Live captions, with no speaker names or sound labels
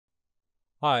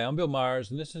Hi, I'm Bill Myers,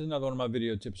 and this is another one of my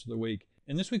video tips of the week.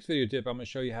 In this week's video tip, I'm going to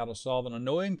show you how to solve an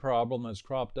annoying problem that's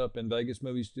cropped up in Vegas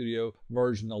Movie Studio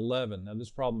version 11. Now, this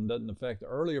problem doesn't affect the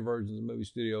earlier versions of Movie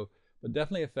Studio, but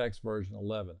definitely affects version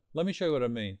 11. Let me show you what I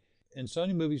mean. In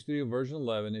Sony Movie Studio version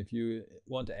 11, if you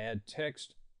want to add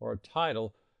text or a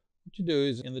title, what you do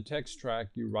is in the text track,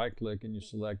 you right-click and you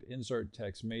select Insert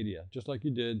Text Media, just like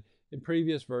you did in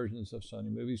previous versions of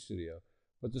Sony Movie Studio.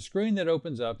 But the screen that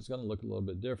opens up is going to look a little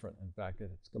bit different. In fact,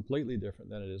 it's completely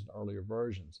different than it is in earlier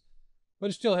versions.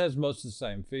 But it still has most of the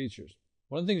same features.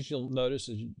 One of the things you'll notice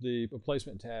is the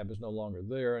replacement tab is no longer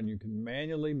there, and you can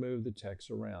manually move the text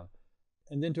around.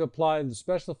 And then to apply the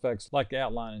special effects like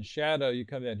outline and shadow, you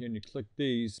come down here and you click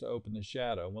these to open the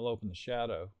shadow. We'll open the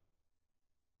shadow.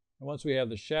 And once we have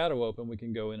the shadow open, we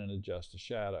can go in and adjust the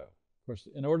shadow. Of course,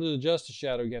 in order to adjust the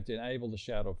shadow, you have to enable the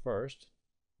shadow first,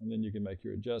 and then you can make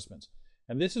your adjustments.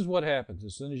 And this is what happens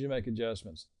as soon as you make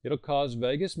adjustments. It'll cause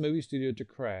Vegas Movie Studio to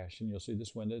crash, and you'll see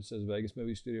this window that says Vegas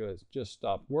Movie Studio has just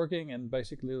stopped working, and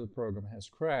basically the program has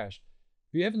crashed.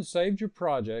 If you haven't saved your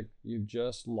project, you've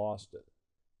just lost it.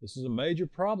 This is a major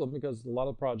problem because a lot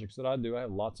of projects that I do, I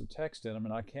have lots of text in them,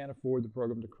 and I can't afford the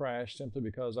program to crash simply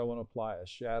because I want to apply a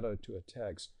shadow to a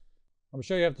text. I'm going to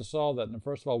show you how to solve that. And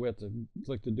first of all, we have to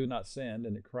click the Do Not Send,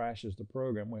 and it crashes the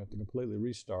program. We have to completely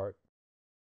restart.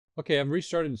 Okay, I've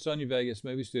restarted Sony Vegas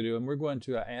Movie Studio, and we're going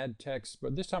to add text,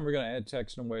 but this time we're going to add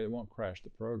text in a way that won't crash the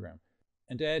program.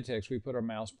 And to add text, we put our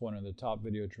mouse pointer in the top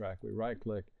video track. We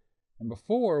right-click, and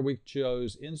before we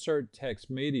chose Insert Text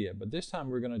Media, but this time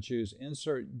we're going to choose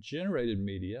Insert Generated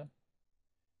Media.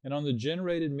 And on the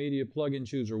Generated Media plugin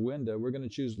chooser window, we're going to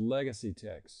choose Legacy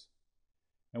Text.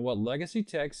 And what Legacy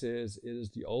Text is, it is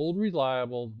the old,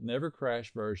 reliable, never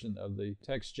crash version of the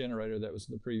text generator that was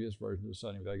in the previous version of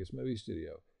Sony Vegas Movie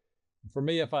Studio. For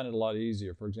me, I find it a lot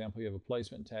easier. For example, you have a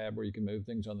placement tab where you can move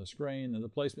things on the screen, and the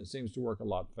placement seems to work a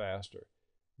lot faster.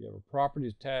 You have a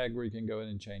properties tag where you can go in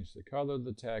and change the color of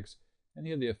the text, and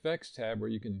you have the effects tab where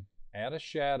you can add a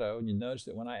shadow, and you notice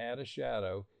that when I add a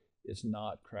shadow, it's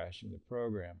not crashing the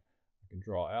program. I can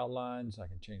draw outlines, I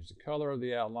can change the color of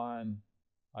the outline,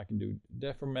 I can do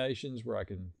deformations where I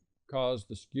can cause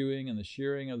the skewing and the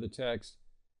shearing of the text,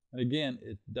 and again,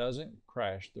 it doesn't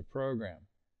crash the program.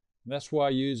 And that's why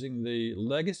using the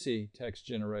legacy text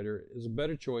generator is a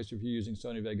better choice if you're using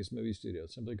Sony Vegas Movie Studio,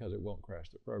 simply because it won't crash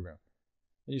the program.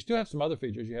 And you still have some other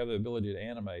features. You have the ability to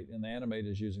animate, and the animate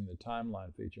is using the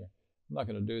timeline feature. I'm not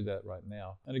going to do that right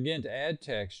now. And again, to add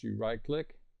text, you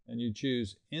right-click and you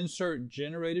choose Insert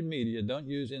Generated Media. Don't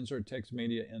use Insert Text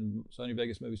Media in Sony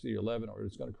Vegas Movie Studio 11 or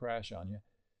it's going to crash on you.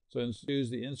 So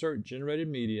choose the Insert Generated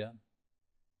Media,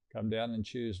 come down and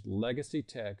choose Legacy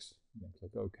Text, and then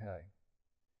click OK.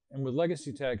 And with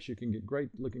legacy text, you can get great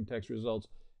looking text results,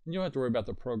 and you don't have to worry about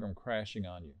the program crashing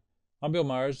on you. I'm Bill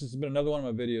Myers. This has been another one of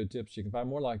my video tips. You can find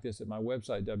more like this at my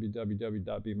website,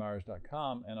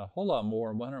 www.bmyers.com, and a whole lot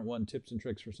more, 101 tips and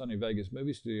tricks for Sony Vegas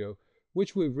Movie Studio,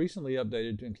 which we've recently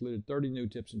updated to include 30 new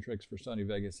tips and tricks for Sony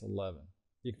Vegas 11.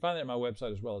 You can find that at my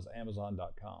website as well as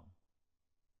Amazon.com.